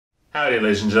Howdy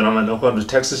ladies and gentlemen, welcome to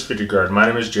Texas Victory Garden. My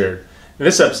name is Jared. In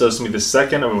this episode is going to be the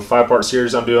second of a 5-part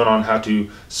series I'm doing on how to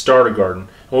start a garden.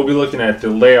 And we'll be looking at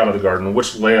the layout of the garden,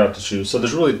 which layout to choose. So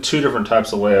there's really two different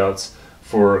types of layouts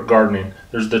for gardening.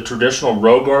 There's the traditional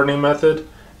row gardening method,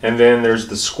 and then there's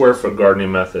the square foot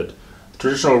gardening method.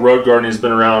 Traditional row gardening has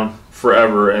been around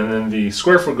forever, and then the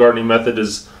square foot gardening method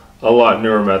is a lot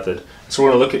newer method. So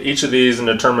we're going to look at each of these and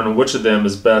determine which of them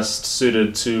is best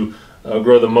suited to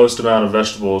grow the most amount of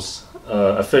vegetables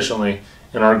efficiently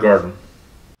in our garden.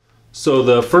 So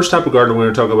the first type of garden we're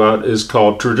going to talk about is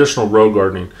called traditional row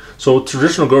gardening. So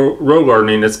traditional row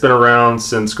gardening, it's been around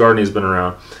since gardening has been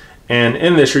around. And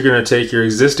in this, you're going to take your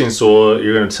existing soil,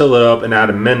 you're going to till it up and add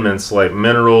amendments like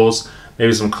minerals,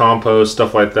 maybe some compost,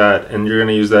 stuff like that, and you're going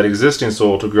to use that existing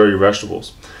soil to grow your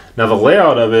vegetables. Now the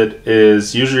layout of it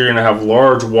is usually you're going to have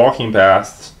large walking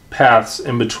paths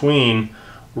in between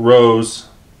rows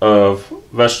of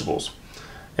vegetables.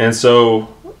 And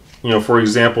so, for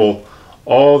example,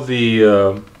 all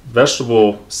the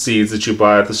vegetable seeds that you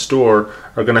buy at the store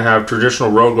are going to have traditional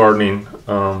row gardening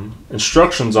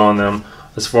instructions on them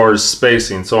as far as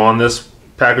spacing. So on this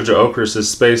package of okra, it says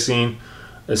spacing,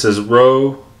 it says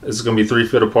row is going to be 3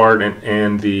 feet apart,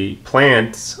 and the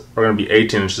plants are going to be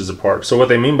 18 inches apart. So what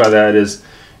they mean by that is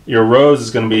your rows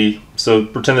is going to be, so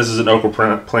pretend this is an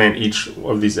okra plant, each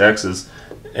of these X's,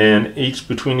 and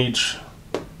between each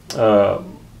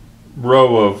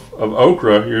row of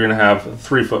okra, you're going to have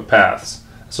 3-foot paths.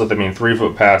 That's what they mean,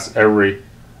 3-foot paths every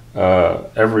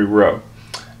row.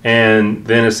 And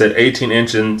then it said 18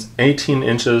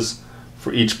 inches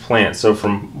for each plant. So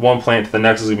from one plant to the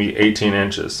next is going to be 18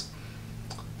 inches.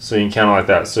 So you can count it like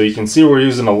that. So you can see we're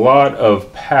using a lot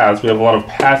of paths. We have a lot of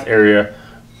path area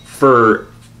for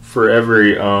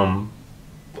every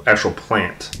actual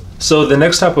plant. So the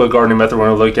next type of gardening method we're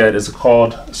going to look at is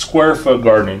called square foot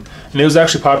gardening. And it was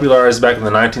actually popularized back in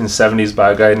the 1970s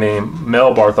by a guy named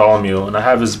Mel Bartholomew. And I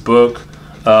have his book.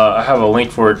 I have a link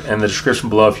for it in the description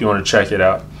below if you want to check it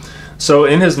out. So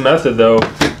in his method though,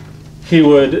 he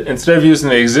would, instead of using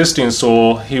the existing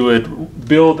soil, he would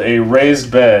build a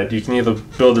raised bed. You can either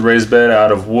build a raised bed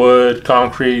out of wood,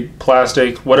 concrete,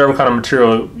 plastic, whatever kind of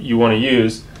material you want to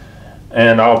use.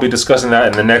 And I'll be discussing that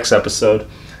in the next episode.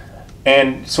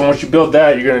 And so once you build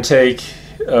that, you're going to take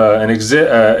an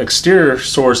exterior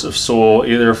source of soil,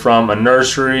 either from a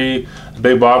nursery, a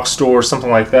big box store,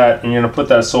 something like that, and you're going to put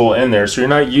that soil in there. So you're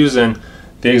not using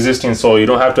the existing soil. You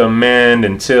don't have to amend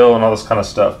and till and all this kind of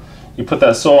stuff. You put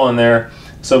that soil in there.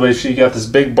 So basically you got this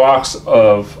big box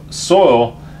of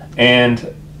soil,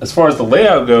 and as far as the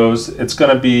layout goes, it's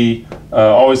going to be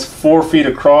always 4 feet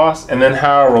across, and then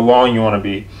however long you want to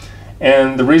be.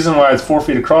 And the reason why it's 4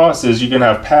 feet across is you can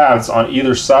have paths on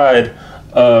either side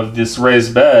of this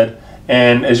raised bed,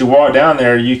 and as you walk down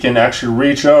there you can actually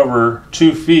reach over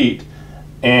 2 feet,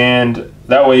 and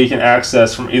that way you can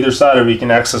access from either side of it, you can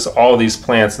access all these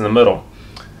plants in the middle.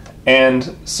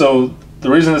 And so the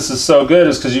reason this is so good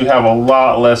is because you have a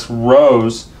lot less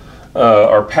rows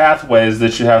or pathways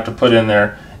that you have to put in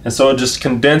there, and so it just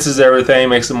condenses everything,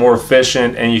 makes it more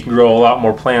efficient, and you can grow a lot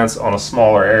more plants on a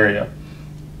smaller area.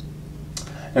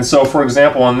 And so for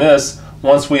example on this,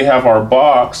 once we have our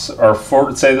box,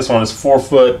 say this one is 4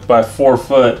 foot by 4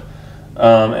 foot,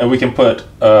 and we can put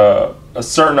a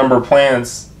certain number of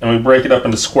plants, and we break it up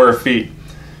into square feet.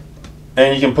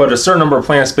 And you can put a certain number of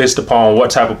plants based upon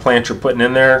what type of plant you're putting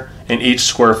in there in each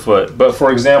square foot. But for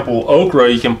example, okra,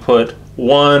 you can put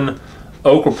 1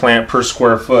 okra plant per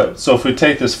square foot. So if we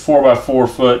take this 4 by 4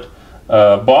 foot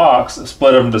box,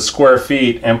 split them into square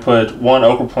feet, and put 1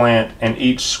 okra plant in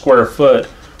each square foot,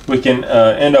 we can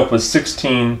end up with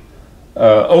 16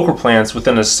 okra plants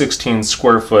within a 16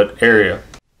 square foot area.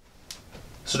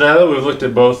 So now that we've looked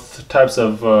at both types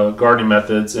of gardening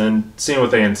methods and seen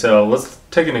what they entail, let's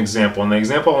take an example. And the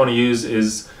example I want to use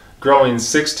is growing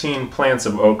 16 plants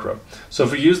of okra. So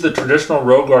if we use the traditional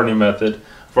row gardening method,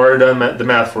 I've already done the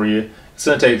math for you, it's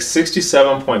going to take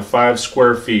 67.5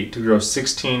 square feet to grow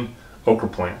 16 okra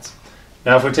plants.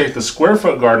 Now if we take the square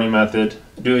foot gardening method,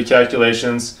 do the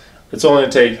calculations, it's only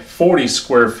going to take 40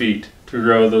 square feet to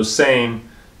grow those same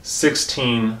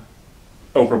 16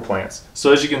 okra plants.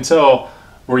 So as you can tell,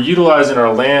 we're utilizing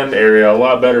our land area a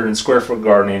lot better than square foot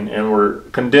gardening, and we're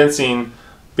condensing,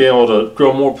 being able to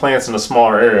grow more plants in a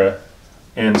smaller area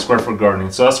in square foot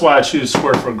gardening. So that's why I choose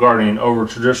square foot gardening over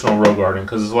traditional row gardening,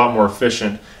 because it's a lot more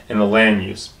efficient in the land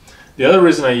use. The other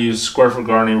reason I use square foot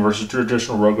gardening versus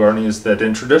traditional row gardening is that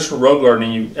in traditional row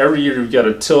gardening, every year you've got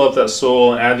to till up that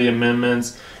soil and add the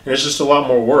amendments, and it's just a lot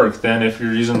more work than if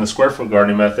you're using the square foot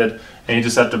gardening method and you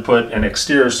just have to put an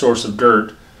exterior source of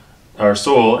dirt or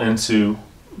soil into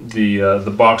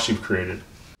the box you've created.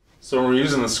 So when we're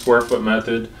using the square foot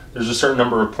method, there's a certain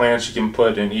number of plants you can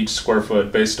put in each square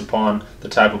foot based upon the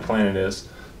type of plant it is.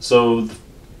 So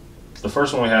the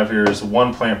first one we have here is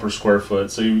 1 plant per square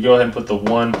foot. So you go ahead and put the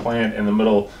 1 plant in the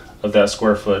middle of that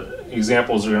square foot.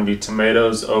 Examples are going to be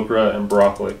tomatoes, okra, and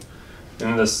broccoli.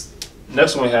 And this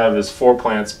next one we have is 4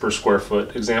 plants per square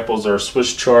foot. Examples are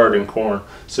Swiss chard and corn.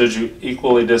 So you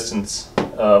equally distance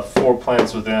 4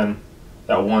 plants within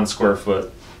that 1 square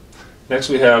foot. Next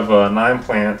we have 9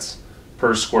 plants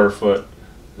per square foot.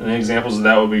 And the examples of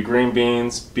that would be green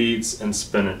beans, beets, and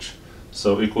spinach.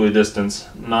 So equally distance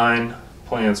 9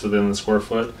 plants within the square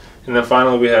foot. And then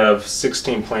finally we have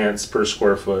 16 plants per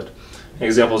square foot.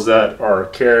 Examples of that are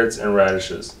carrots and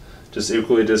radishes, just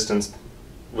equally distanced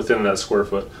within that square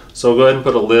foot. So go ahead and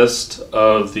put a list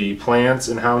of the plants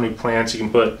and how many plants you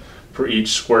can put per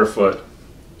each square foot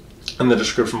in the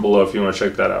description below if you want to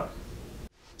check that out.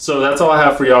 So that's all I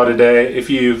have for y'all today. If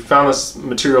you found this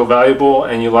material valuable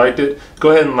and you liked it,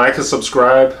 go ahead and like and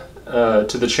subscribe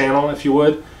to the channel if you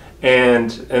would.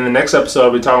 And in the next episode,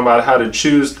 I'll be talking about how to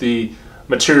choose the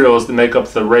materials that make up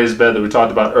the raised bed that we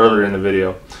talked about earlier in the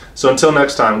video. So until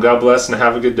next time, God bless and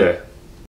have a good day.